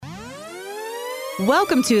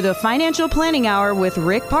Welcome to the Financial Planning Hour with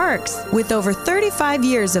Rick Parks. With over 35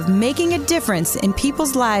 years of making a difference in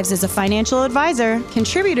people's lives as a financial advisor,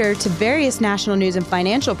 contributor to various national news and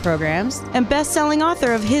financial programs, and best-selling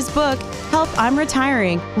author of his book, Help, I'm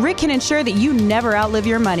Retiring, Rick can ensure that you never outlive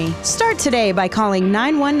your money. Start today by calling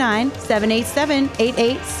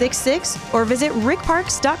 919-787-8866 or visit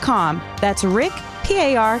rickparks.com. That's Rick,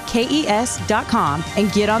 Parkes.com,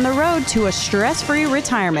 and get on the road to a stress-free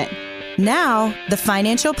retirement. Now, the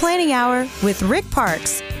Financial Planning Hour with Rick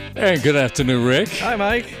Parks. Hey, good afternoon, Rick. Hi,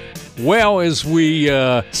 Mike. Well, as we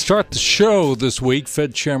start the show this week,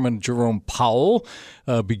 Fed Chairman Jerome Powell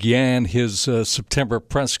began his September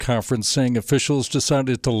press conference saying officials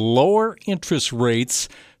decided to lower interest rates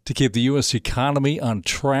to keep the U.S. economy on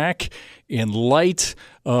track in light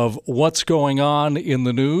of what's going on in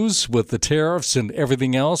the news with the tariffs and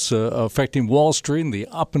everything else affecting Wall Street and the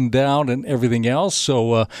up and down and everything else.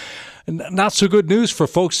 So not so good news for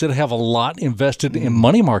folks that have a lot invested in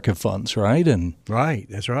money market funds, right? Right,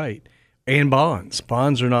 that's right. And bonds.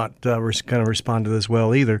 Bonds are not going to respond to this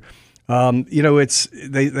well either. It's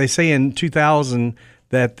they say in 2000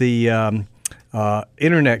 that the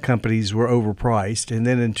internet companies were overpriced, and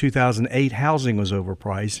then in 2008 housing was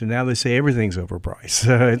overpriced, and now they say everything's overpriced.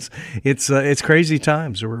 So it's crazy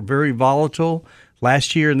times. We're very volatile.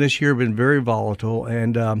 Last year and this year have been very volatile,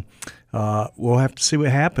 and we'll have to see what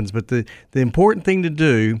happens. But the important thing to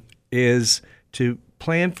do is to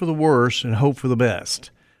plan for the worst and hope for the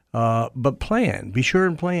best. But plan. Be sure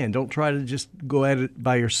and plan. Don't try to just go at it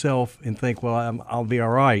by yourself and think, well, I'll be all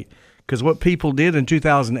right. Because what people did in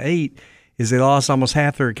 2008 is they lost almost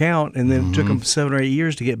half their account, and then it took them 7 or 8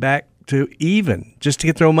 years to get back to even, just to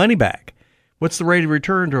get their own money back. What's the rate of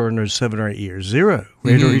return during those 7 or 8 years? Zero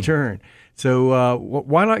rate of return. So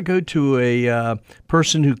why not go to a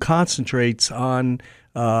person who concentrates on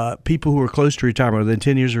people who are close to retirement, within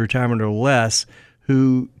 10 years of retirement or less,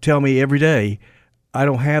 who tell me every day, I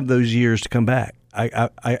don't have those years to come back.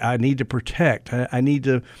 I need to protect. I need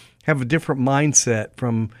to have a different mindset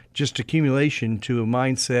from just accumulation to a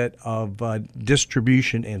mindset of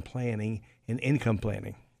distribution and planning and income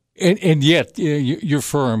planning. And yet, your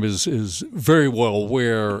firm is very well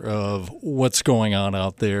aware of what's going on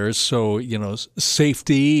out there. So,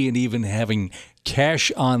 safety and even having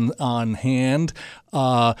cash on hand,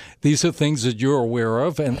 these are things that you're aware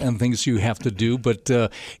of and things you have to do. But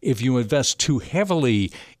if you invest too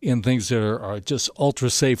heavily in things that are just ultra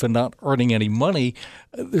safe and not earning any money,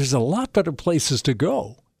 there's a lot better places to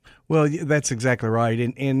go. Well, that's exactly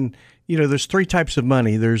right. And there's three types of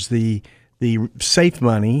money. There's the safe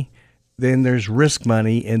money, then there's risk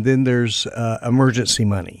money, and then there's emergency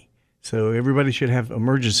money. So everybody should have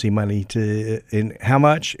emergency money and how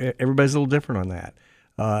much? Everybody's a little different on that.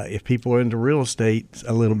 If people are into real estate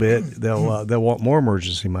a little bit, they'll want more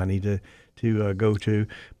emergency money to go to.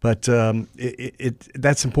 But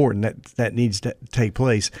that's important. That needs to take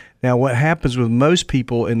place. Now, what happens with most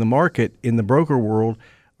people in the market, in the broker world,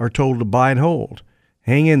 are told to buy and hold.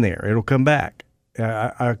 Hang in there. It'll come back.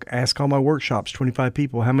 I asked all my workshops, 25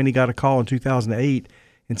 people, how many got a call in 2008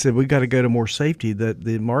 and said, we got to go to more safety. That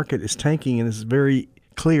the market is tanking, and it's very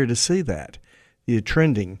clear to see that. The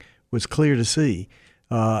trending was clear to see.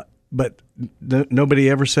 But nobody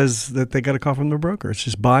ever says that they got a call from their broker. It's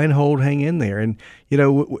just buy and hold, hang in there. And,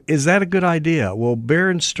 is that a good idea? Well,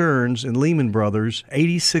 Bear Stearns and Lehman Brothers,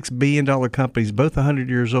 $86 billion companies, both 100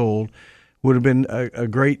 years old, would have been a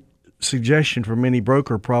great suggestion for many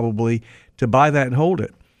broker probably to buy that and hold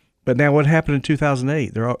it. But now what happened in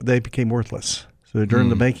 2008? They became worthless. So during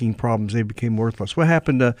the banking problems, they became worthless. What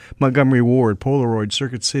happened to Montgomery Ward, Polaroid,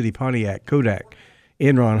 Circuit City, Pontiac, Kodak,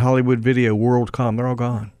 Enron, Hollywood Video, WorldCom? They're all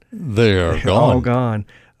gone. They're all gone.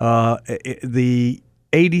 The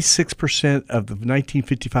 86% of the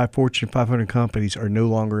 1955 Fortune 500 companies are no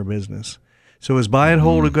longer in business. So is buy and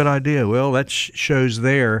hold a good idea? Well, that shows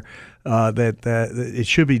there that it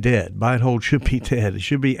should be dead. Buy and hold should be dead. It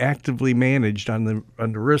should be actively managed on the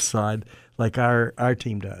risk side, like our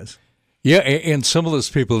team does. Yeah, and some of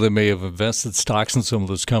those people that may have invested stocks in some of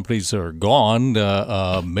those companies are gone,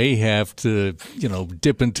 may have to,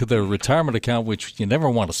 dip into their retirement account, which you never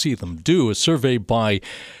want to see them do. A survey by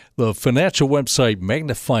the financial website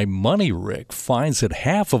Magnify Money, Rick, finds that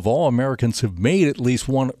half of all Americans have made at least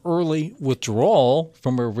one early withdrawal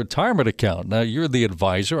from a retirement account. Now, you're the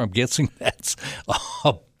advisor. I'm guessing that's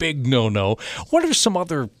a big no-no. What are some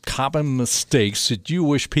other common mistakes that you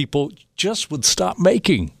wish people just would stop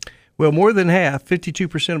making? Well, more than half,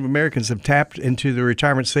 52% of Americans have tapped into their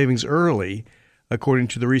retirement savings early, according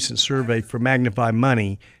to the recent survey for Magnify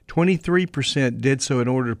Money. 23% did so in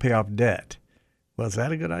order to pay off debt. Well, is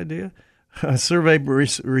that a good idea? A survey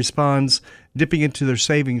responds dipping into their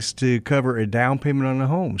savings to cover a down payment on a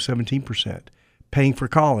home, 17%, paying for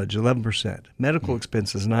college, 11%, medical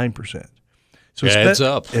expenses, 9%. So it adds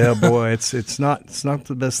up. Yeah, boy, it's not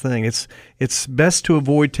the best thing. It's best to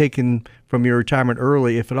avoid taking from your retirement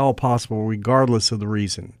early, if at all possible, regardless of the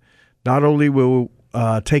reason. Not only will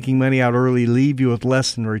taking money out early leave you with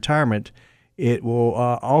less in retirement, it will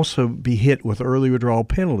also be hit with early withdrawal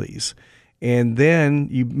penalties, and then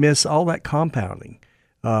you miss all that compounding.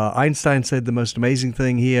 Einstein said the most amazing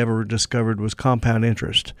thing he ever discovered was compound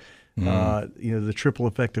interest. The triple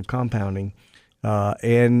effect of compounding. So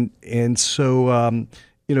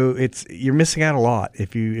you're missing out a lot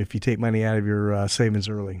if you take money out of your savings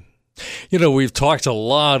early. We've talked a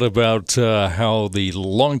lot about how the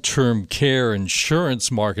long-term care insurance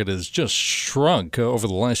market has just shrunk. Over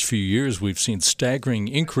the last few years, we've seen staggering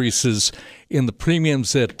increases in the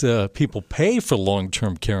premiums that people pay for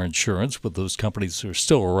long-term care insurance, but those companies are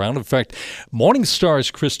still around. In fact, Morningstar's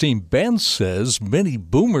Christine Benz says many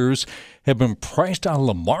boomers have been priced out of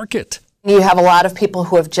the market. You have a lot of people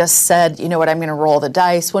who have just said, you know what, I'm going to roll the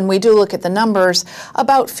dice. When we do look at the numbers,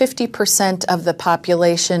 about 50% of the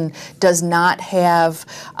population does not have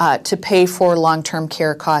to pay for long-term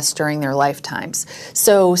care costs during their lifetimes.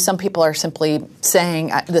 So some people are simply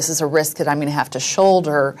saying, this is a risk that I'm going to have to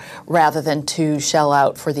shoulder rather than to shell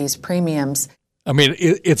out for these premiums. I mean,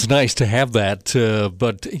 it's nice to have that,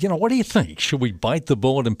 but, what do you think? Should we bite the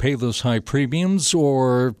bullet and pay those high premiums,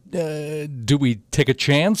 or do we take a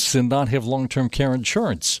chance and not have long-term care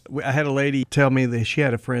insurance? I had a lady tell me that she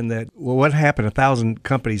had a friend that, what happened? 1,000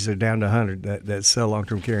 companies are down to 100 that sell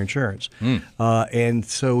long-term care insurance. And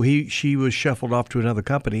so she was shuffled off to another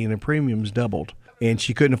company, and her premiums doubled. And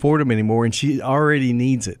she couldn't afford them anymore, and she already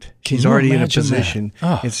needs it. She's already in a position.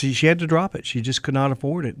 And so she had to drop it. She just could not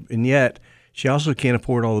afford it. And yet she also can't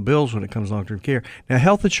afford all the bills when it comes to long-term care. Now,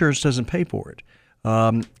 health insurance doesn't pay for it,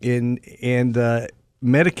 and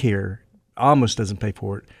Medicare almost doesn't pay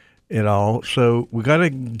for it at all. So we got to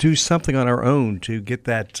do something on our own to get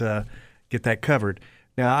that covered.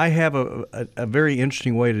 Now, I have a very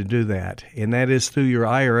interesting way to do that, and that is through your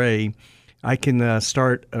IRA. I can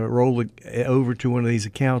start rolling over to one of these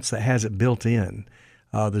accounts that has it built in.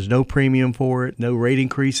 There's no premium for it, no rate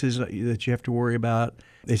increases that you have to worry about.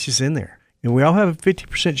 It's just in there. And we all have a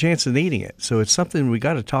 50% chance of needing it. So it's something we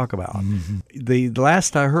got to talk about. Mm-hmm. The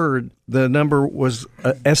last I heard, the number was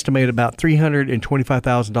estimated about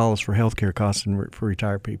 $325,000 for health care costs for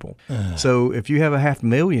retired people. So if you have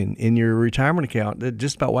 $500,000 in your retirement account, it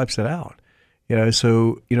just about wipes it out.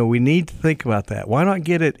 So we need to think about that. Why not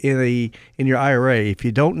get it in your IRA? If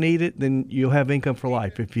you don't need it, then you'll have income for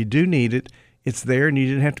life. If you do need it, it's there and you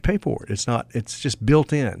didn't have to pay for it. It's just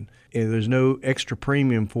built in. And there's no extra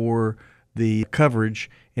premium for the coverage,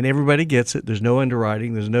 and everybody gets it. There's no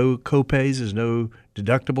underwriting. There's no copays. There's no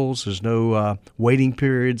deductibles. There's no waiting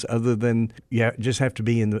periods other than you just have to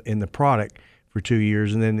be in the product for 2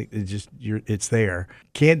 years, and then it's there.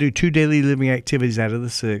 Can't do 2 daily living activities out of the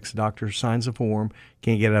 6. Doctor signs a form.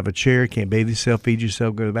 Can't get out of a chair. Can't bathe yourself, feed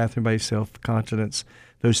yourself, go to the bathroom by yourself. Continence,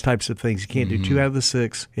 those types of things. You can't do 2 out of the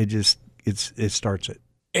 6. It starts it.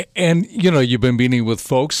 And, you've been meeting with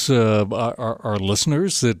folks, our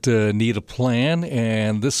listeners that need a plan,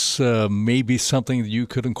 and this may be something that you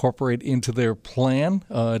could incorporate into their plan,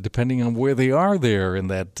 depending on where they are there in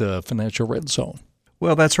that financial red zone.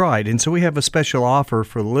 Well, that's right. And so we have a special offer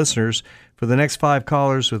for the listeners. For the next 5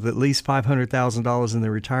 callers with at least $500,000 in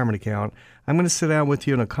their retirement account, I'm going to sit down with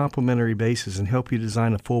you on a complimentary basis and help you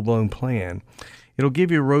design a full-blown plan. It'll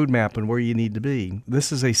give you a roadmap on where you need to be.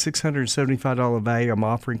 This is a $675 value I'm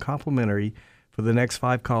offering complimentary for the next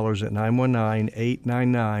 5 callers at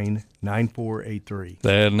 919-899-9483.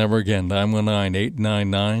 That number again,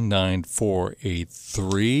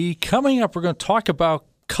 919-899-9483. Coming up, we're going to talk about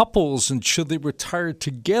couples and should they retire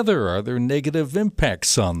together? Are there negative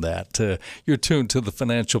impacts on that? You're tuned to the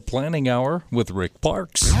Financial Planning Hour with Rick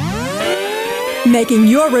Parks. Making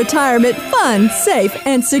your retirement fun, safe,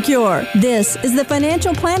 and secure. This is the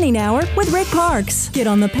Financial Planning Hour with Rick Parks. Get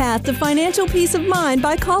on the path to financial peace of mind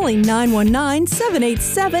by calling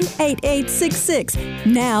 919-787-8866.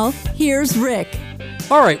 Now, here's Rick.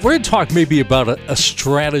 All right, we're going to talk maybe about a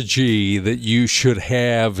strategy that you should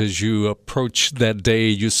have as you approach that day.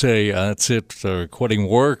 You say, that's it, quitting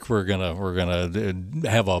work. We're gonna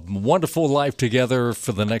have a wonderful life together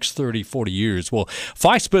for the next 30, 40 years. Well,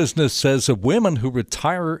 Fox Business says that women who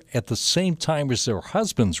retire at the same time as their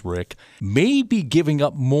husbands, Rick, may be giving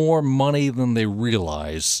up more money than they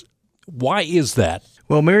realize. Why is that?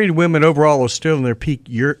 Well, married women overall are still in their peak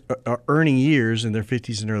earning years in their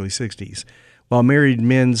 50s and early 60s. while married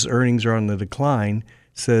men's earnings are on the decline,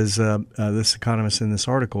 says this economist in this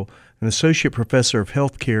article, an associate professor of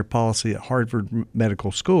healthcare policy at Harvard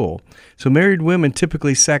Medical School. So married women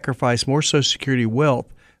typically sacrifice more Social Security wealth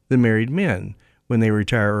than married men when they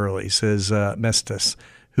retire early, says Mestis,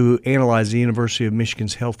 who analyzed the University of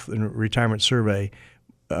Michigan's Health and Retirement Survey,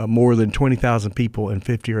 more than 20,000 people in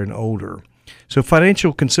 50 and older. So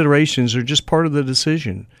financial considerations are just part of the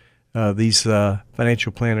decision, these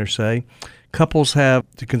financial planners say. Couples have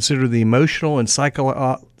to consider the emotional and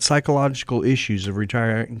psychological issues of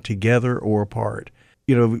retiring together or apart.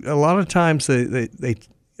 You know, a lot of times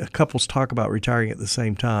couples talk about retiring at the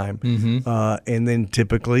same time, and then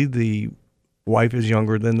typically the wife is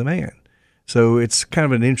younger than the man. So it's kind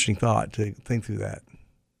of an interesting thought to think through that.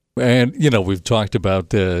 And, we've talked about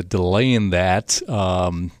delaying that,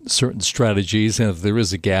 certain strategies, and if there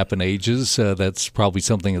is a gap in ages, that's probably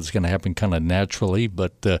something that's going to happen kind of naturally,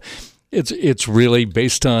 but it's really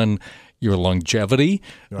based on your longevity,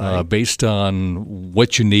 right. Based on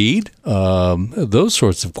what you need, those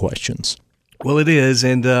sorts of questions. Well, it is,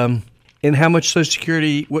 and how much Social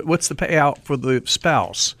Security, what's the payout for the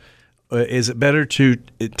spouse? Is it better to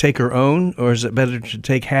take her own, or is it better to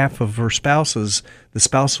take half of her spouse's, the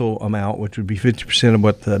spousal amount, which would be 50% of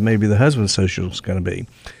what maybe the husband's social is going to be?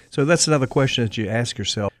 So that's another question that you ask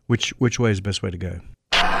yourself, which way is the best way to go?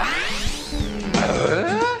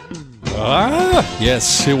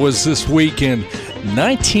 Yes, it was this week in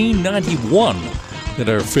 1991 that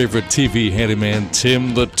our favorite TV handyman,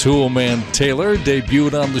 Tim the Toolman Taylor,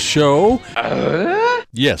 debuted on the show.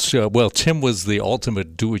 Yes, Tim was the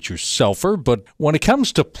ultimate do-it-yourselfer, but when it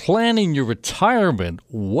comes to planning your retirement,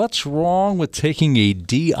 what's wrong with taking a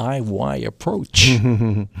DIY approach?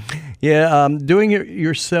 Yeah, doing it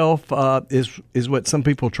yourself is what some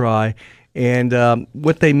people try, and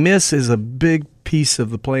what they miss is a big piece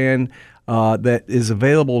of the plan that is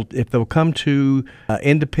available if they'll come to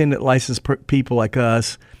independent licensed people like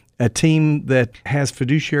us, a team that has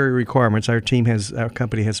fiduciary requirements. Our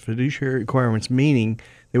company has fiduciary requirements, meaning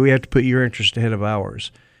that we have to put your interest ahead of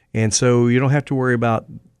ours. And so you don't have to worry about,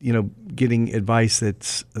 getting advice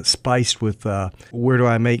that's spiced with where do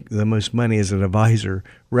I make the most money as an advisor,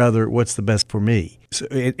 rather what's the best for me. So,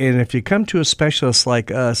 and if you come to a specialist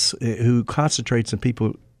like us who concentrates on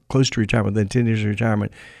people close to retirement, within 10 years of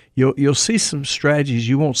retirement, you'll see some strategies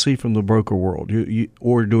you won't see from the broker world,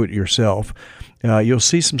 or do it yourself. You'll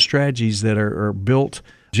see some strategies that are built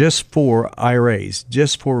just for IRAs,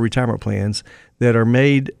 just for retirement plans, that are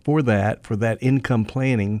made for that income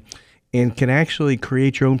planning, and can actually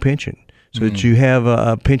create your own pension, so that you have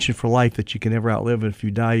a pension for life that you can never outlive. And if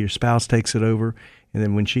you die, your spouse takes it over, and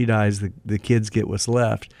then when she dies, the kids get what's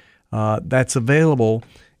left. That's available,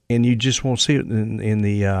 and you just won't see it in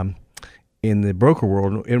the broker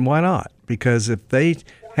world. And why not? Because if they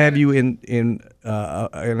have you in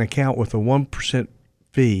an account with a 1%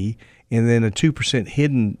 fee and then a 2%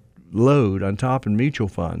 hidden load on top in mutual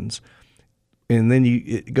funds, and then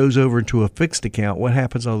it goes over into a fixed account, what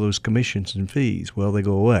happens to all those commissions and fees? Well, they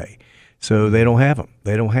go away. So they don't have them.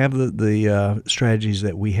 They don't have the strategies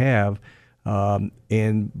that we have,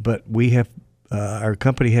 but we have. Our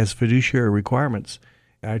company has fiduciary requirements.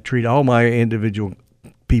 I treat all my individual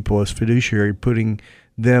people as fiduciary, putting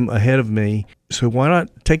them ahead of me. So why not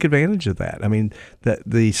take advantage of that? I mean,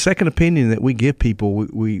 the second opinion that we give people,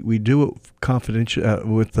 we do it confidential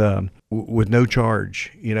with no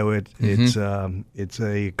charge. It's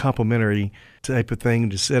a complimentary type of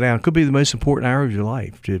thing to sit down. It could be the most important hour of your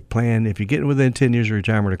life to plan. If you're getting within 10 years of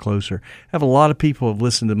retirement or closer, I have a lot of people who have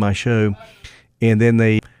listened to my show, and then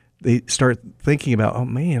they start thinking about, oh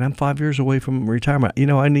man, I'm 5 years away from retirement.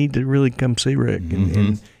 I need to really come see Rick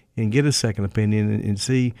and get a second opinion and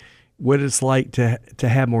see what it's like to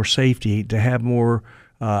have more safety, to have more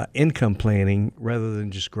income planning rather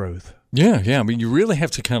than just growth. Yeah. I mean, you really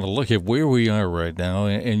have to kind of look at where we are right now.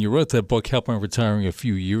 And you wrote that book, Helping Retiring, a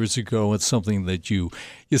few years ago. It's something that you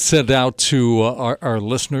sent out to our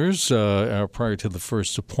listeners prior to the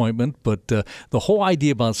first appointment. But the whole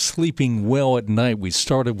idea about sleeping well at night, we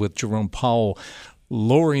started with Jerome Powell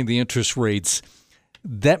lowering the interest rates.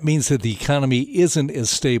 That means that the economy isn't as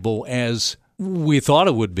stable as we thought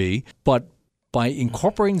it would be. But by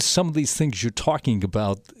incorporating some of these things you're talking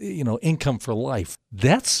about, income for life,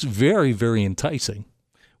 that's very, very enticing.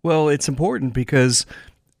 Well, it's important because,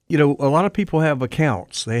 a lot of people have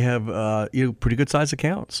accounts. They have, pretty good sized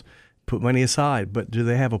accounts, put money aside, but do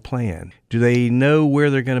they have a plan? Do they know where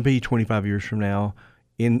they're going to be 25 years from now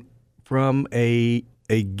from a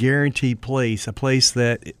guaranteed place, a place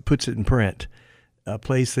that puts it in print, a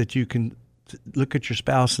place that you can look at your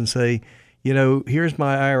spouse and say, here's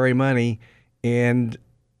my IRA money. And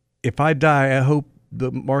if I die, I hope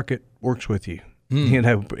the market works with you. You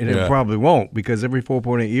know, and it probably won't, because every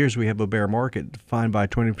 4.8 years we have a bear market defined by a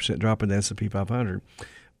 20% drop in the S&P 500.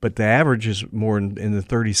 But the average is more in the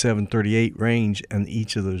 37, 38 range in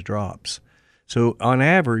each of those drops. So on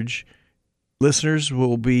average, listeners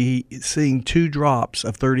will be seeing 2 drops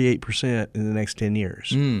of 38% in the next 10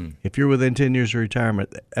 years. If you're within 10 years of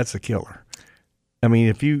retirement, that's a killer. I mean,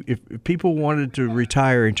 if people wanted to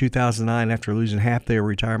retire in 2009 after losing half their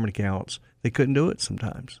retirement accounts, they couldn't do it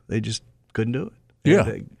sometimes. They just couldn't do it. They had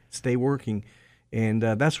to stay working. And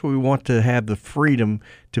that's where we want to have the freedom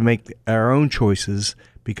to make our own choices,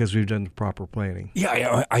 because we've done the proper planning.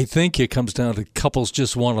 Yeah, I think it comes down to couples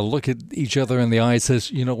just want to look at each other in the eye and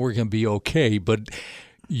says, you know, we're going to be okay. But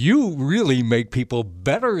you really make people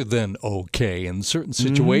better than okay in certain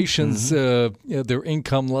situations. Their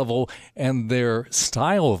income level and their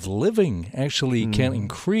style of living actually can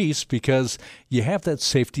increase because you have that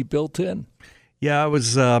safety built in. Yeah, I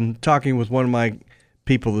was talking with one of my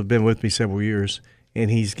people that have been with me several years, and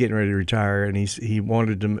he's getting ready to retire, and he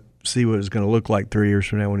wanted to see what it's going to look like 3 years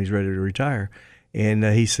from now when he's ready to retire. And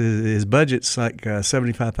he says his budget's like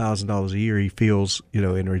 $75,000 a year he feels, you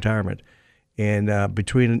know, in retirement. And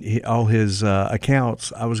between all his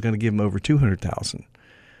accounts, I was going to give him over $200,000.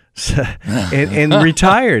 So, and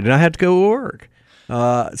retired, and I had to go to work.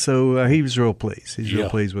 So he was real pleased. He's real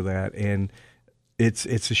pleased with that. And it's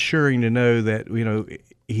assuring to know that, you know,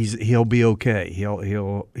 he'll be okay.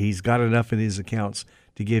 He's got enough in his accounts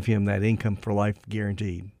to give him that income for life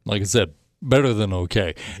guaranteed. Like I said, better than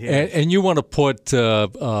okay. Yes. And you want to put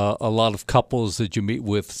a lot of couples that you meet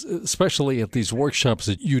with, especially at these workshops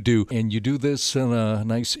that you do, and you do this in a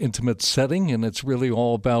nice intimate setting, and it's really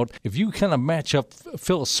all about if you kind of match up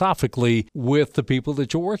philosophically with the people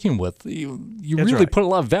that you're working with, you really put a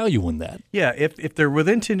lot of value in that. Yeah, if they're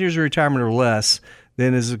within 10 years of retirement or less,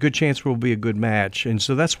 then there's a good chance we'll be a good match. And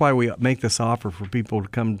so that's why we make this offer for people to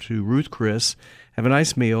come to Ruth Chris, have a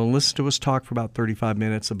nice meal, and listen to us talk for about 35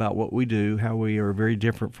 minutes about what we do, how we are very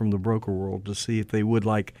different from the broker world, to see if they would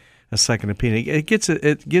like a second opinion. It gives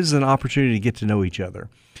an opportunity to get to know each other.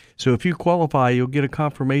 So if you qualify, you'll get a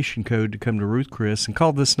confirmation code to come to Ruth Chris, and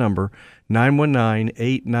call this number,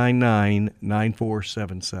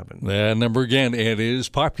 919-899-9477. That number again, it is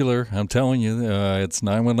popular. I'm telling you, it's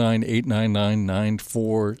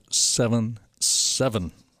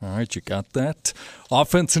 919-899-9477. All right, you got that.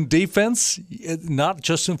 Offense and defense, not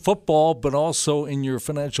just in football, but also in your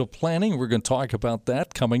financial planning. We're going to talk about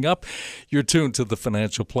that coming up. You're tuned to the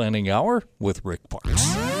Financial Planning Hour with Rick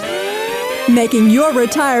Parks. Making your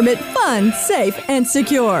retirement fun, safe, and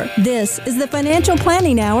secure. This is the Financial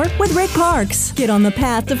Planning Hour with Rick Parks. Get on the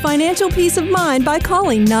path to financial peace of mind by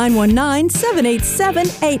calling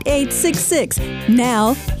 919-787-8866.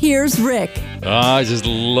 Now, here's Rick. I just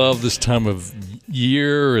love this time of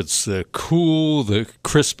year. It's cool, the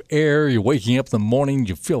crisp air. You're waking up in the morning,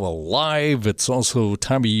 you feel alive. It's also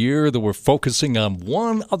time of year that we're focusing on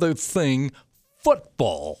one other thing,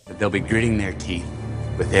 football. They'll be gritting their teeth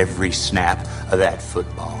with every snap of that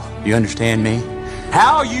football. You understand me?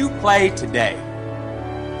 How you play today,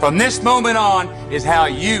 from this moment on, is how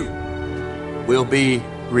you will be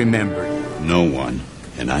remembered. No one,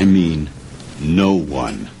 and I mean no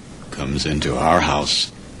one, comes into our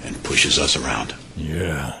house and pushes us around.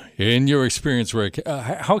 Yeah. In your experience, Rick,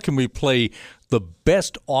 how can we play the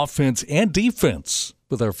best offense and defense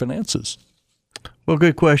with our finances? Well,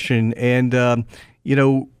 good question. And, you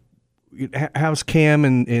know, how's Cam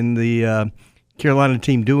and the Carolina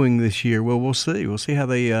team doing this year? Well, we'll see. We'll see how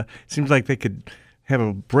they seems like they could have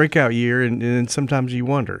a breakout year, and then sometimes you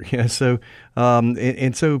wonder. Yeah. So,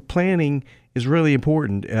 and so planning is really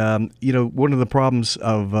important. You know, one of the problems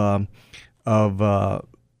of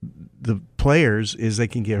the players is they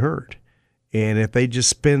can get hurt, and if they just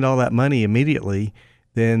spend all that money immediately,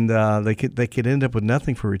 then they could end up with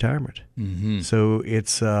nothing for retirement. Mm-hmm. So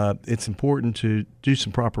it's important to do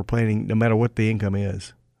some proper planning, no matter what the income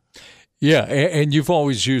is. Yeah, and you've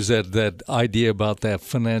always used that idea about that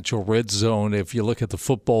financial red zone. If you look at the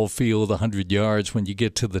football field, 100 yards, when you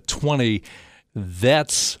get to the 20,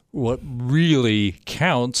 that's what really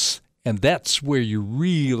counts, and that's where you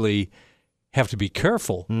really have to be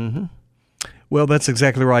careful. Mm-hmm. Well, that's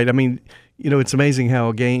exactly right. I mean, you know, it's amazing how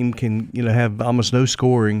a game can, you know, have almost no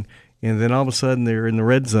scoring, and then all of a sudden they're in the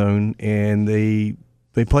red zone and they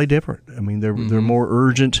play different. I mean, they're more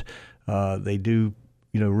urgent. They do,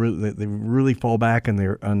 you know, they really fall back on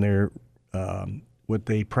their what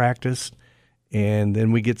they practiced, and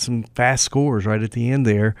then we get some fast scores right at the end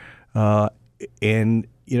there. And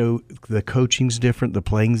you know, the coaching's different, the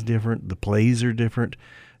playing's different, the plays are different.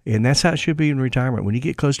 And that's how it should be in retirement. When you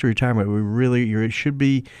get close to retirement, it should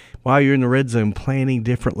be, while you're in the red zone, planning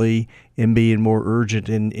differently and being more urgent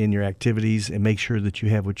in your activities and make sure that you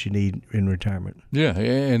have what you need in retirement. Yeah,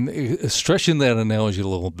 and stretching that analogy a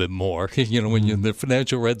little bit more, when you're in the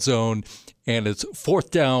financial red zone and it's 4th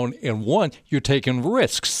down and 1, you're taking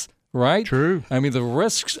risks, right? True. I mean, the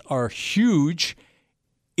risks are huge.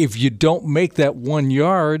 If you don't make that 1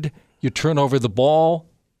 yard, you turn over the ball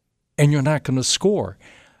and you're not going to score.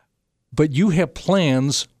 But you have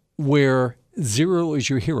plans where zero is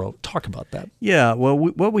your hero. Talk about that. Yeah, well,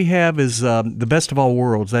 what we have is the best of all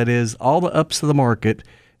worlds. That is all the ups of the market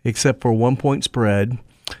except for 1 point spread.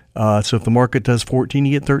 So if the market does 14,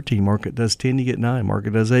 you get 13. Market does 10, you get 9.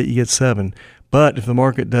 Market does 8, you get 7. But if the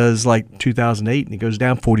market does like 2008 and it goes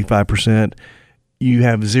down 45%, you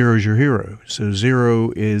have zero as your hero. So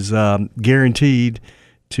zero is guaranteed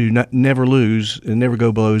to never lose and never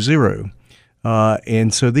go below zero.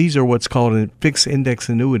 And so these are what's called fixed index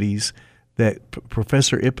annuities that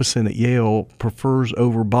Professor Ibbotson at Yale prefers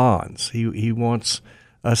over bonds. He wants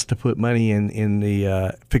us to put money in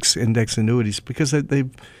the fixed index annuities because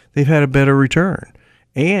they've had a better return,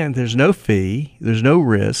 and there's no fee, there's no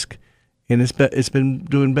risk, and it's been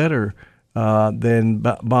doing better than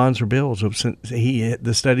bonds or bills. Since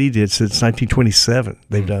the study did since 1927,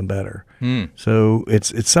 they've done better. So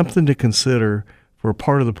it's something to consider for a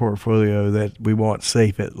part of the portfolio that we want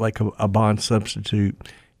safe at like a bond substitute.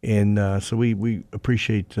 And so we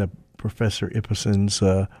appreciate Professor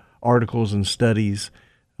Ibboson's articles and studies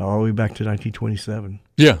all the way back to 1927.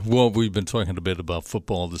 Yeah, well, we've been talking a bit about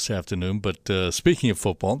football this afternoon, but speaking of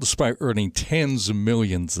football, despite earning tens of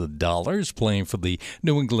millions of dollars playing for the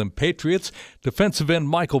New England Patriots, defensive end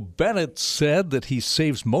Michael Bennett said that he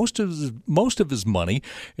saves most of his money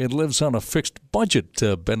and lives on a fixed budget.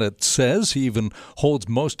 Bennett says he even holds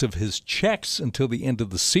most of his checks until the end of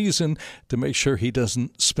the season to make sure he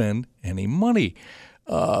doesn't spend any money.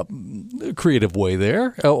 Creative way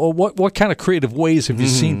there. What kind of creative ways have you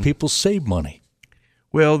seen people save money?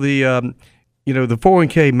 Well, the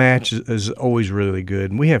 401k match is always really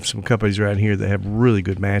good, and we have some companies around here that have really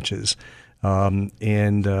good matches.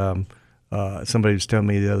 Somebody was telling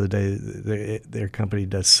me the other day their company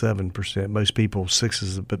does 7%. Most people 6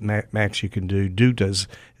 is the max you can do. Duke does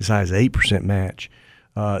as high as 8% match.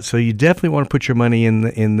 So you definitely want to put your money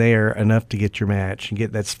in there enough to get your match and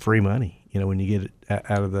that's free money. When you get it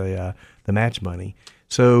out of the match money.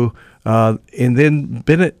 So and then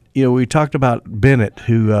Bennett, we talked about Bennett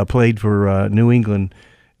who played for New England,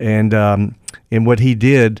 and what he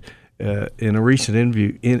did in a recent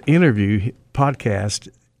interview podcast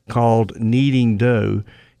called Kneading Dough.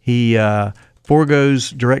 He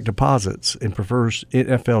foregoes direct deposits and prefers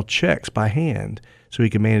NFL checks by hand so he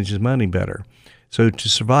can manage his money better. So to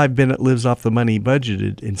survive, Bennett lives off the money he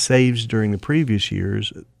budgeted and saves during the previous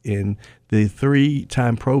years. In the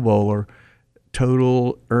 3-time Pro Bowler,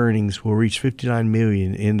 total earnings will reach $59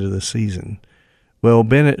 million into the season. Well,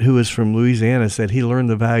 Bennett, who is from Louisiana, said he learned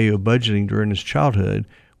the value of budgeting during his childhood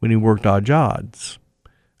when he worked odd jobs.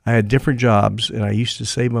 I had different jobs, and I used to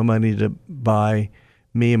save my money to buy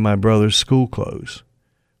me and my brother's school clothes.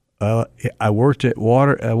 I worked at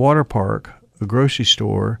a water park, a grocery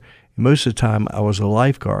store. Most of the time, I was a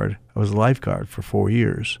lifeguard. I was a lifeguard for 4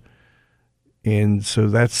 years. And so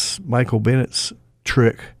that's Michael Bennett's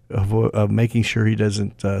trick of making sure he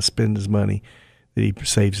doesn't spend his money, that he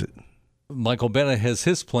saves it. Michael Bennett has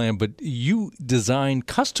his plan, but you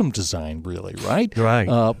custom design, really, right? Right.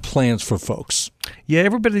 Plans for folks. Yeah,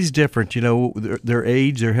 everybody's different. Their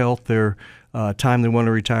age, their health, their time they want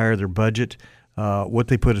to retire, their budget, what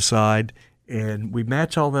they put aside. And we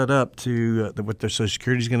match all that up to what their Social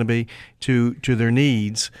Security is going to be, to their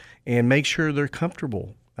needs, and make sure they're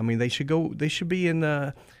comfortable. I mean, they should be in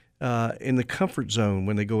the comfort zone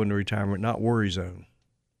when they go into retirement, not worry zone.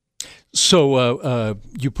 So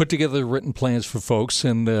you put together written plans for folks,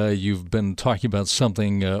 and you've been talking about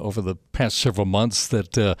something over the past several months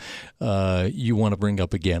that you want to bring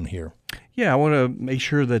up again here. Yeah, I want to make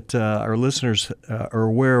sure that our listeners are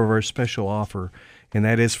aware of our special offer, and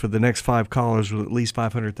that is for the next 5 callers with at least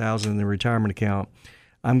 $500,000 in their retirement account.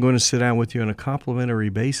 I'm going to sit down with you on a complimentary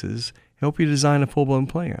basis, help you design a full-blown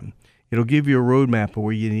plan. It'll give you a roadmap of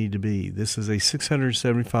where you need to be. This is a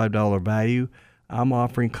 $675 value. I'm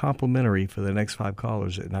offering complimentary for the next 5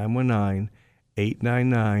 callers at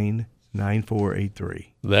 919-899-9483.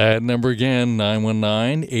 That number again,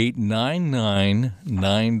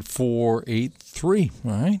 919-899-9483.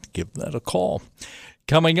 All right, give that a call.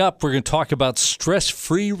 Coming up, we're going to talk about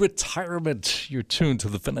stress-free retirement. You're tuned to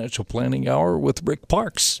the Financial Planning Hour with Rick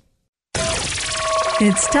Parks.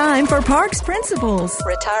 It's time for Parks Principles.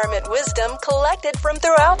 Retirement wisdom collected from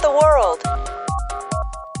throughout the world.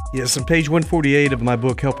 Yes, on page 148 of my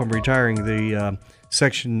book, Help I'm Retiring, the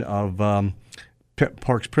section of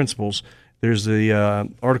Parks Principles, there's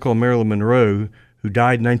the article on Marilyn Monroe, who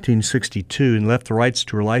died in 1962 and left the rights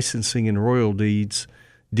to her licensing and royalties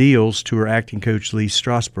deals to her acting coach, Lee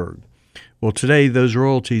Strasberg. Well, today, those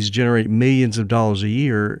royalties generate millions of dollars a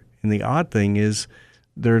year, and the odd thing is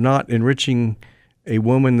they're not enriching a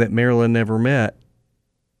woman that Marilyn never met.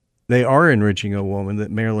 They are enriching a woman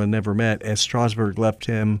that Marilyn never met, as Strasberg left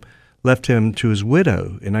him to his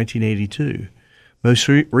widow in 1982. Most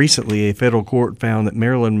recently, a federal court found that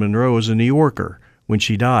Marilyn Monroe was a New Yorker when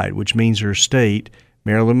she died, which means her estate,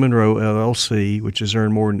 Marilyn Monroe LLC, which has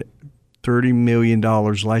earned more than $30 million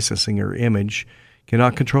licensing her image,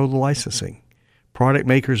 cannot control the licensing. Product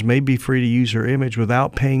makers may be free to use her image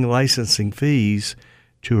without paying licensing fees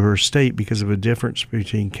to her state because of a difference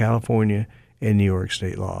between California and New York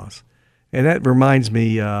state laws. And that reminds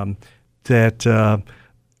me that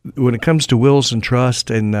when it comes to wills and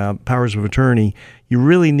trust and powers of attorney, you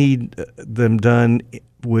really need them done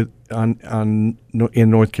in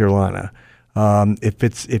North Carolina.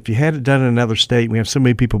 If you had it done in another state, we have so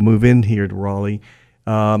many people move in here to Raleigh,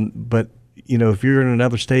 but if you're in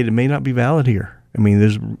another state, it may not be valid here. I mean,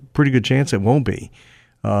 there's a pretty good chance it won't be.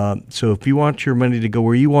 So if you want your money to go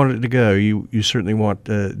where you want it to go, you certainly want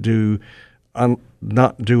to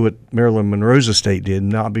not do what Marilyn Monroe's estate did,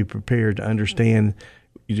 not be prepared to understand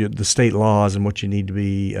the state laws and what you need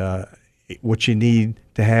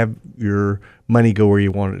to have your money go where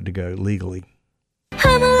you want it to go legally.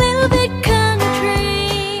 I'm a little bit country,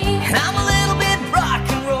 and I'm a little bit rock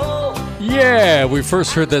and roll. Yeah, we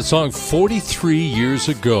first heard that song 43 years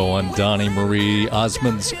ago on Donnie Marie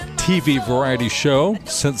Osmond's TV variety show.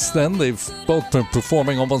 Since then, they've both been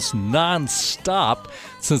performing almost non-stop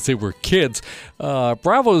since they were kids.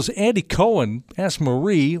 Bravo's Andy Cohen asked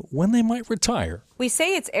Marie when they might retire. We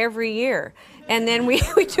say it's every year, and then we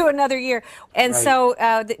do another year. And right. So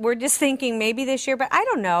we're just thinking maybe this year, but I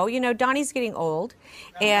don't know. Donnie's getting old,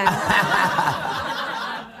 and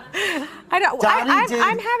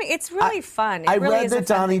I'm having, it's really fun. I read that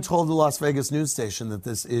Donnie told the Las Vegas news station that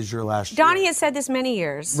this is your last year. Donnie has said this many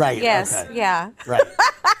years. Right. Yes. Okay. Yeah. Right.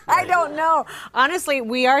 I don't know. Honestly,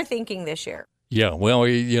 we are thinking this year. Yeah, well,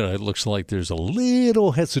 it looks like there's a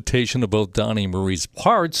little hesitation about Donnie Marie's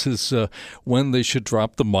parts as when they should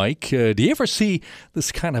drop the mic. Do you ever see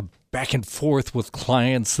this kind of back and forth with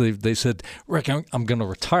clients? They said, Rick, I'm going to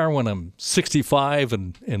retire when I'm 65,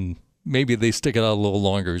 and maybe they stick it out a little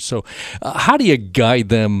longer. So how do you guide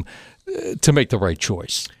them to make the right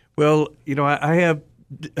choice? Well, I have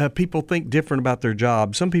people think different about their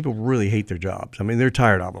jobs. Some people really hate their jobs. I mean, they're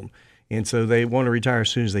tired of them. And so they want to retire as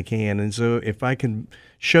soon as they can. And so if I can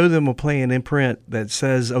show them a plan in print that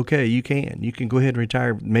says, okay, you can go ahead and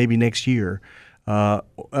retire maybe next year.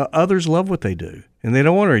 Others love what they do, and they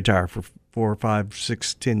don't want to retire for 4, 5,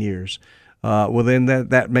 6, 10 years. Well, then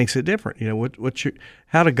that makes it different.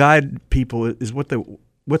 How to guide people is what they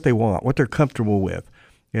want, what they're comfortable with.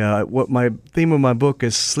 What my theme of my book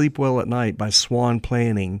is Sleep Well at Night by Swan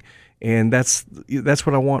Planning. And that's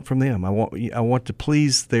what I want from them. I want to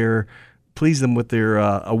please them with their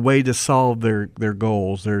a way to solve their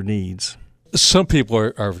goals, their needs. Some people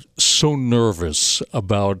are so nervous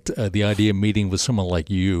about the idea of meeting with someone like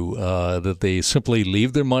you that they simply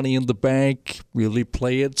leave their money in the bank, really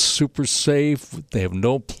play it super safe. They have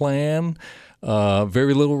no plan.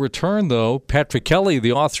 Very little return, though. Patrick Kelly,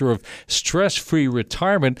 the author of Stress-Free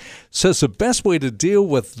Retirement, says the best way to deal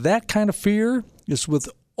with that kind of fear is with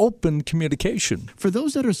open communication. For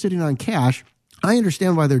those that are sitting on cash, I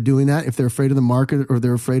understand why they're doing that, if they're afraid of the market or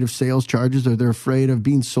they're afraid of sales charges or they're afraid of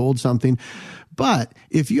being sold something. But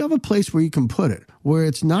if you have a place where you can put it, where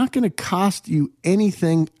it's not going to cost you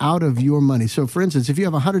anything out of your money. So for instance, if you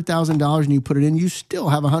have $100,000 and you put it in, you still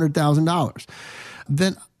have $100,000.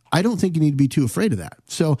 Then I don't think you need to be too afraid of that.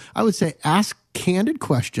 So I would say ask candid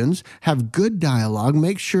questions, have good dialogue,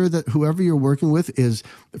 make sure that whoever you're working with is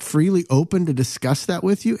freely open to discuss that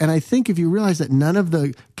with you. And I think if you realize that none of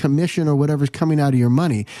the commission or whatever's coming out of your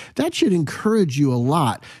money, that should encourage you a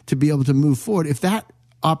lot to be able to move forward if that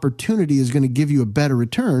opportunity is going to give you a better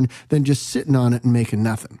return than just sitting on it and making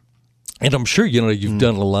nothing. And I'm sure, you've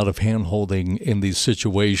done a lot of hand-holding in these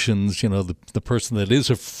situations. The person that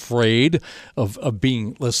is afraid of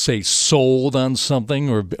being, let's say, sold on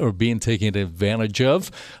something or being taken advantage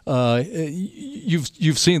of.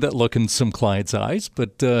 You've seen that look in some clients' eyes,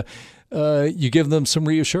 but you give them some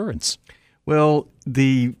reassurance. Well,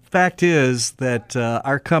 the fact is that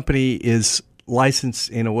our company is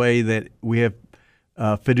licensed in a way that we have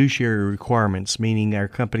fiduciary requirements, meaning our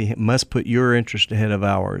company must put your interest ahead of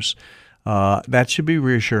ours. That should be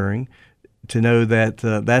reassuring to know that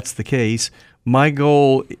that's the case. My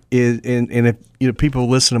goal is, and if people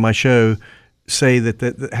listen to my show say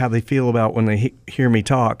that how they feel about when they hear me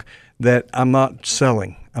talk, that I'm not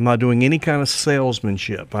selling. I'm not doing any kind of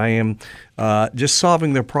salesmanship. I am just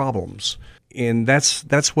solving their problems. And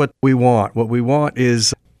that's what we want. What we want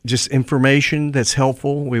is just information that's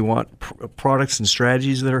helpful. We want products and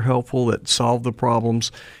strategies that are helpful, that solve the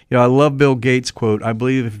problems. I love Bill Gates' quote. I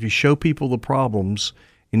believe if you show people the problems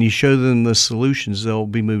and you show them the solutions, they'll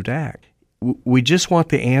be moved to act. We just want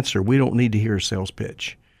the answer. We don't need to hear a sales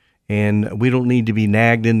pitch. And we don't need to be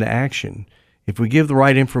nagged into action. If we give the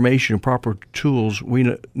right information and proper tools,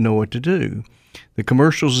 we know what to do. The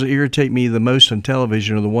commercials that irritate me the most on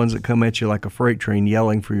television are the ones that come at you like a freight train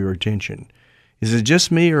yelling for your attention. Is it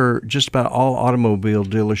just me, or just about all automobile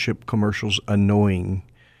dealership commercials annoying?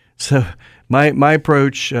 So my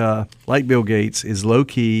approach, like Bill Gates, is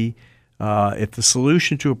low-key. If the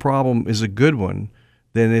solution to a problem is a good one,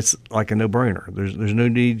 then it's like a no-brainer. There's no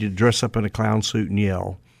need to dress up in a clown suit and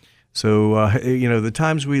yell. So the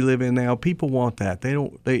times we live in now, people want that. They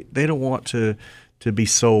don't want to be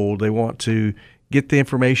sold. They want to get the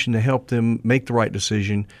information to help them make the right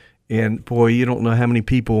decision. And boy, you don't know how many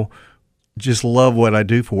people just love what I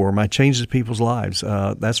do for them. I change people's lives.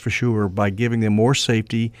 That's for sure, by giving them more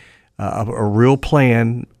safety, a real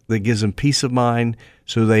plan that gives them peace of mind,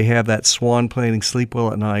 so they have that swan planning, sleep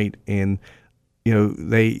well at night, and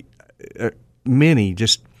many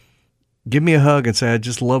just give me a hug and say, I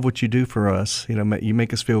just love what you do for us. You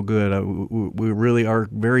make us feel good. We really are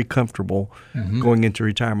very comfortable going into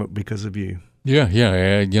retirement because of you. Yeah.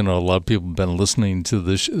 A lot of people have been listening to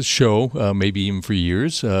this show, maybe even for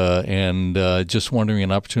years, and just wondering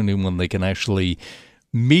an opportunity when they can actually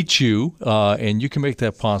meet you, and you can make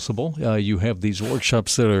that possible. You have these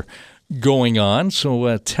workshops that are going on.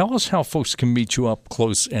 So tell us how folks can meet you up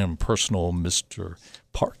close and personal, Mr.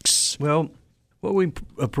 Parks. Well, what we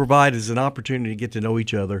provide is an opportunity to get to know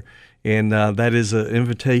each other, and that is an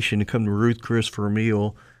invitation to come to Ruth Chris for a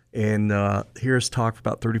meal and hear us talk for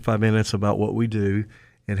about 35 minutes about what we do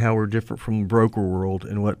and how we're different from the broker world.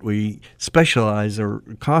 And what we specialize or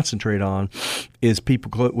concentrate on is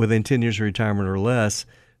people within 10 years of retirement or less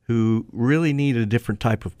who really need a different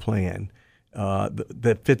type of plan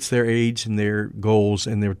that fits their age and their goals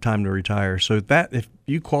and their time to retire. So if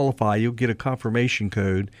you qualify, you'll get a confirmation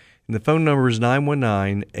code. And the phone number is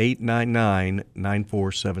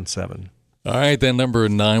 919-899-9477. All right, that number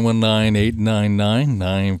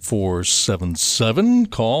 919-899-9477.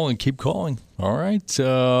 Call and keep calling. All right.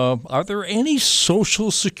 Are there any Social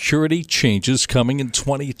Security changes coming in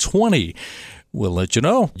 2020? We'll let you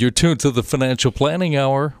know. You're tuned to the Financial Planning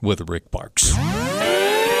Hour with Rick Parks.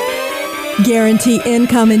 Guarantee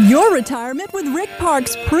income in your retirement with Rick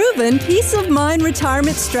Parks' proven peace of mind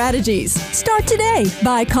retirement strategies. Start today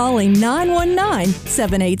by calling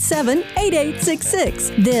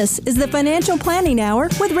 919-787-8866. This is the Financial Planning Hour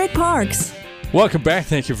with Rick Parks. Welcome back.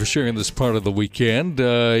 Thank you for sharing this part of the weekend.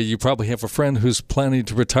 You probably have a friend who's planning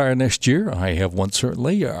to retire next year. I have one,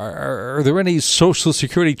 certainly. Are there any Social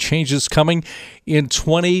Security changes coming in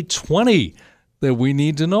 2020 that we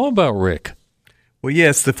need to know about, Rick? Well,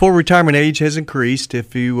 yes, the full retirement age has increased.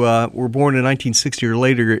 If you were born in 1960 or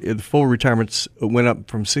later, the full retirements went up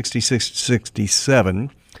from 66 to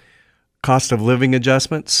 67. Cost of living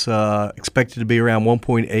adjustments expected to be around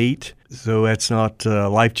 1.8, so that's not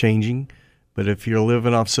life-changing. But if you're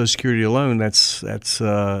living off Social Security alone, that's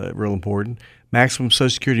real important. Maximum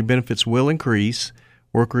Social Security benefits will increase.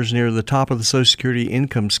 Workers near the top of the Social Security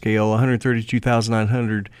income scale,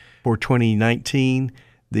 $132,900 for 2019.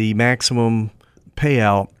 The maximum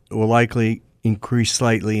payout will likely increase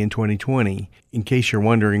slightly in 2020. In case you're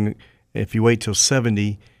wondering, if you wait till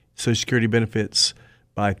 70, Social Security benefits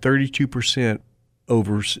by 32%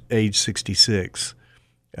 over age 66.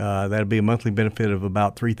 That'll be a monthly benefit of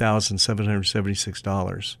about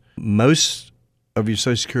 $3,776. Most of your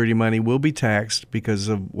Social Security money will be taxed because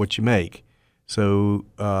of what you make. So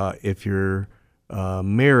if you're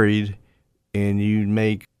married and you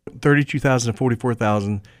make $32,000 to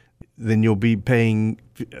 $44,000, then you'll be paying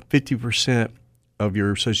 50% of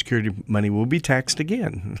your Social Security money will be taxed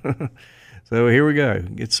again. So here we go.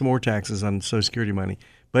 Get some more taxes on Social Security money.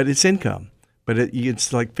 But it's income. But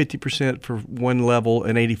it's like 50% for one level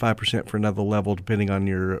and 85% for another level, depending on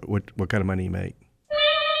your what kind of money you make.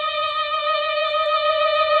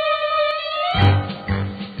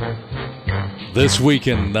 This week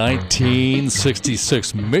in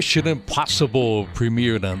 1966, Mission Impossible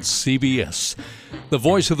premiered on CBS. The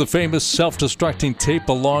voice of the famous self-destructing tape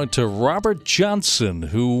belonged to Robert Johnson,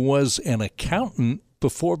 who was an accountant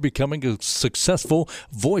before becoming a successful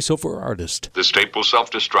voiceover artist. This tape will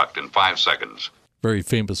self-destruct in 5 seconds. Very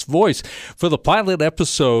famous voice. For the pilot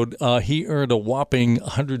episode, he earned a whopping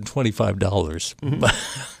 $125.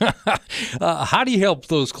 Mm-hmm. How do you help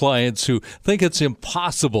those clients who think it's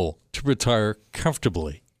impossible to retire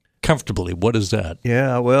comfortably? Comfortably, what is that?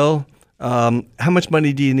 Yeah, well, how much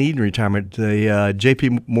money do you need in retirement? The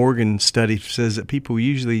J.P. Morgan study says that people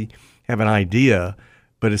usually have an idea,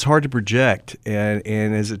 but it's hard to project. And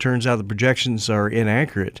as it turns out, the projections are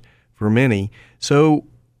inaccurate for many. So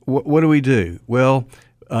what do we do? Well,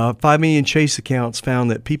 5 million Chase accounts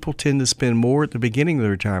found that people tend to spend more at the beginning of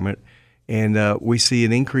their retirement, and we see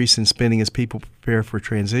an increase in spending as people prepare for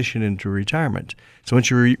transition into retirement. So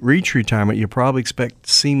once you reach retirement, you'll probably expect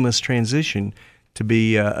seamless transition to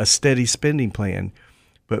be a steady spending plan.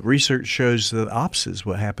 But research shows the opposite is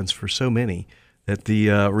what happens for so many, that the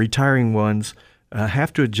retiring ones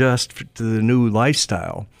have to adjust to the new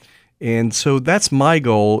lifestyle. And so that's my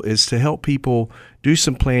goal, is to help people do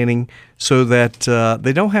some planning so that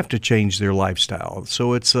they don't have to change their lifestyle.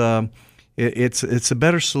 So it's a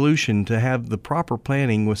better solution to have the proper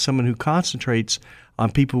planning with someone who concentrates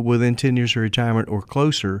on people within 10 years of retirement or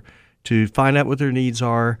closer, to find out what their needs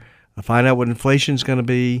are, find out what inflation is going to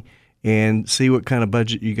be, and see what kind of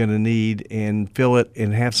budget you're going to need, and fill it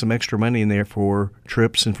and have some extra money in there for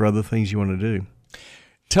trips and for other things you want to do.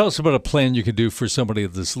 Tell us about a plan you could do for somebody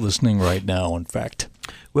that's listening right now, in fact.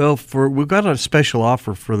 Well, we've got a special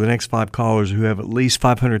offer for the next 5 callers who have at least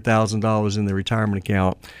 $500,000 in their retirement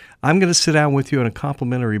account. I'm going to sit down with you on a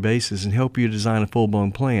complimentary basis and help you design a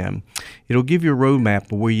full-blown plan. It'll give you a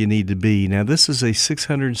roadmap of where you need to be. Now, this is a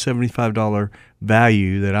 $675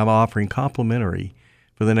 value that I'm offering complimentary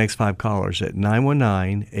for the next 5 callers at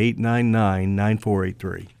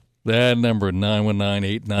 919-899-9483. That number,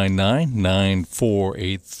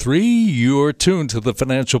 919-899-9483. You're tuned to the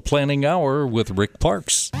Financial Planning Hour with Rick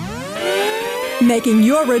Parks. Making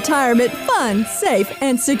your retirement fun, safe,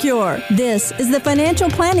 and secure. This is the Financial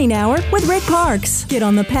Planning Hour with Rick Parks. Get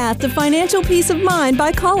on the path to financial peace of mind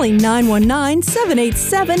by calling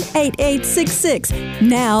 919-787-8866.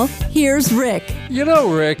 Now, here's Rick. You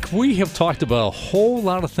know, Rick, we have talked about a whole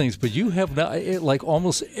lot of things, but you have not, like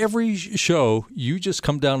almost every show, you just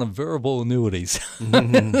come down on variable annuities.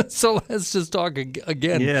 Mm-hmm. So let's just talk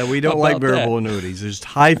again. Yeah, we don't like variable annuities. There's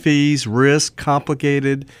high fees, risk,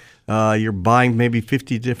 complicated. You're buying maybe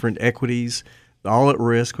 50 different equities, all at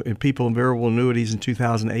risk. And people in variable annuities in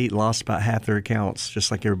 2008 lost about half their accounts, just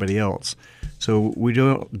like everybody else. So we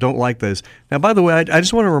don't like those. Now, by the way, I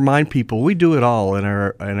just want to remind people, we do it all in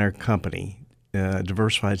our company,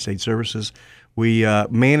 Diversified Estate Services. We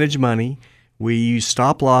manage money. We use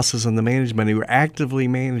stop losses on the managed money. We're actively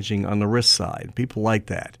managing on the risk side. People like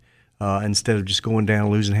that, instead of just going down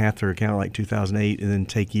and losing half their account like 2008 and then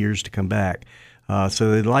take years to come back.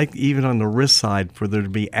 So they'd like, even on the risk side, for there to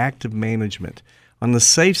be active management. On the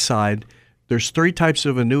safe side, there's 3 types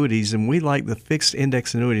of annuities, and we like the fixed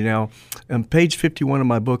index annuity. Now, on page 51 of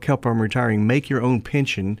my book, Help I'm Retiring, Make Your Own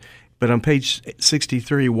Pension, but on page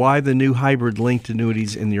 63, why the new hybrid linked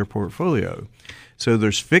annuities in your portfolio. So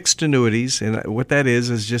there's fixed annuities, and what that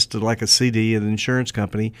is just like a CD at an insurance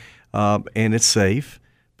company, and it's safe,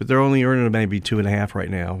 but they're only earning maybe 2.5 right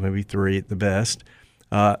now, maybe 3 at the best.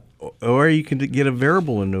 Or you can get a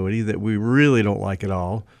variable annuity that we really don't like at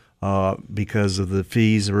all because of the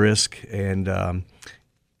fees, risk, and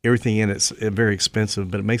everything in it's very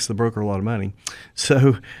expensive, but it makes the broker a lot of money.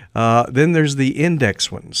 So then there's the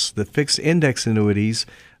index ones, the fixed index annuities.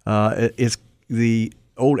 It's the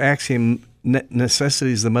old axiom,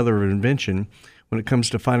 necessity is the mother of invention. When it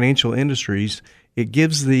comes to financial industries, it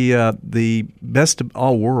gives the best of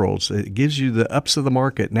all worlds. It gives you the ups of the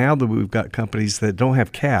market. Now that we've got companies that don't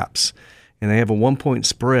have caps, and they have a 1-point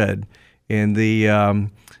spread, and the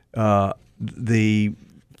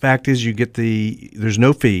fact is you get there's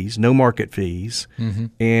no fees, no market fees, mm-hmm.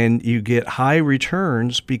 and you get high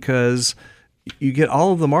returns because you get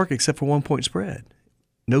all of the market except for 1-point spread,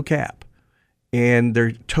 no cap, and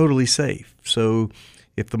they're totally safe. So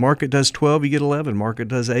if the market does 12, you get 11. Market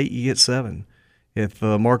does 8, you get 7. If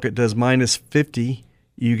the market does minus 50,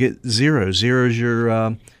 you get 0. 0 is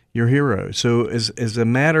your hero. So as a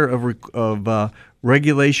matter of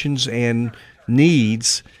regulations and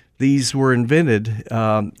needs, these were invented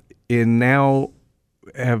and now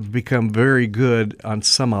have become very good on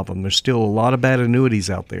some of them. There's still a lot of bad annuities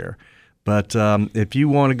out there. But if you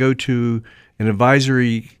want to go to an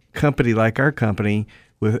advisory company like our company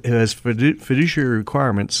who has fiduciary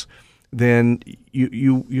requirements, then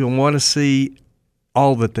you'll want to see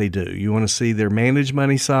all that they do. You want to see their managed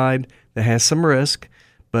money side that has some risk,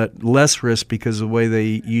 but less risk because of the way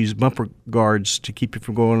they use bumper guards to keep you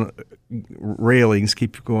from going, railings,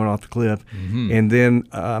 keep you going off the cliff. Mm-hmm. And then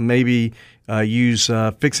maybe use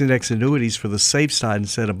fixed index annuities for the safe side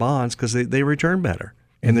instead of bonds because they return better.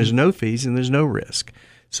 And there's no fees and there's no risk.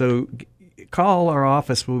 So call our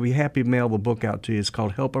office. We'll be happy to mail the book out to you. It's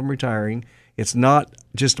called Help I'm Retiring. It's not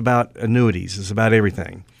just about annuities. It's about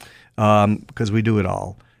everything because we do it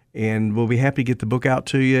all. And we'll be happy to get the book out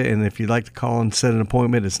to you. And if you'd like to call and set an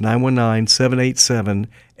appointment, it's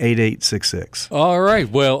 919-787-8866. All right.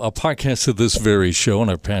 Well, a podcast of this very show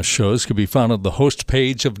and our past shows can be found on the host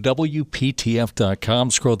page of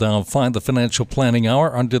WPTF.com. Scroll down, find the Financial Planning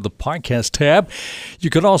Hour under the podcast tab. You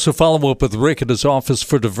can also follow up with Rick at his Office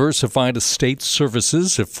for Diversified Estate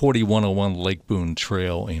Services at 4101 Lake Boone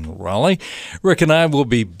Trail in Raleigh. Rick and I will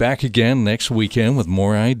be back again next weekend with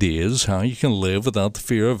more ideas how you can live without the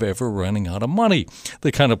fear of ever running out of money.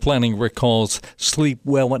 The kind of planning Rick calls sleep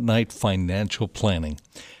well at night financial planning.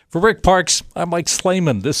 For Rick Parks, I'm Mike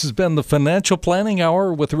Slayman. This has been the Financial Planning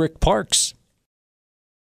Hour with Rick Parks.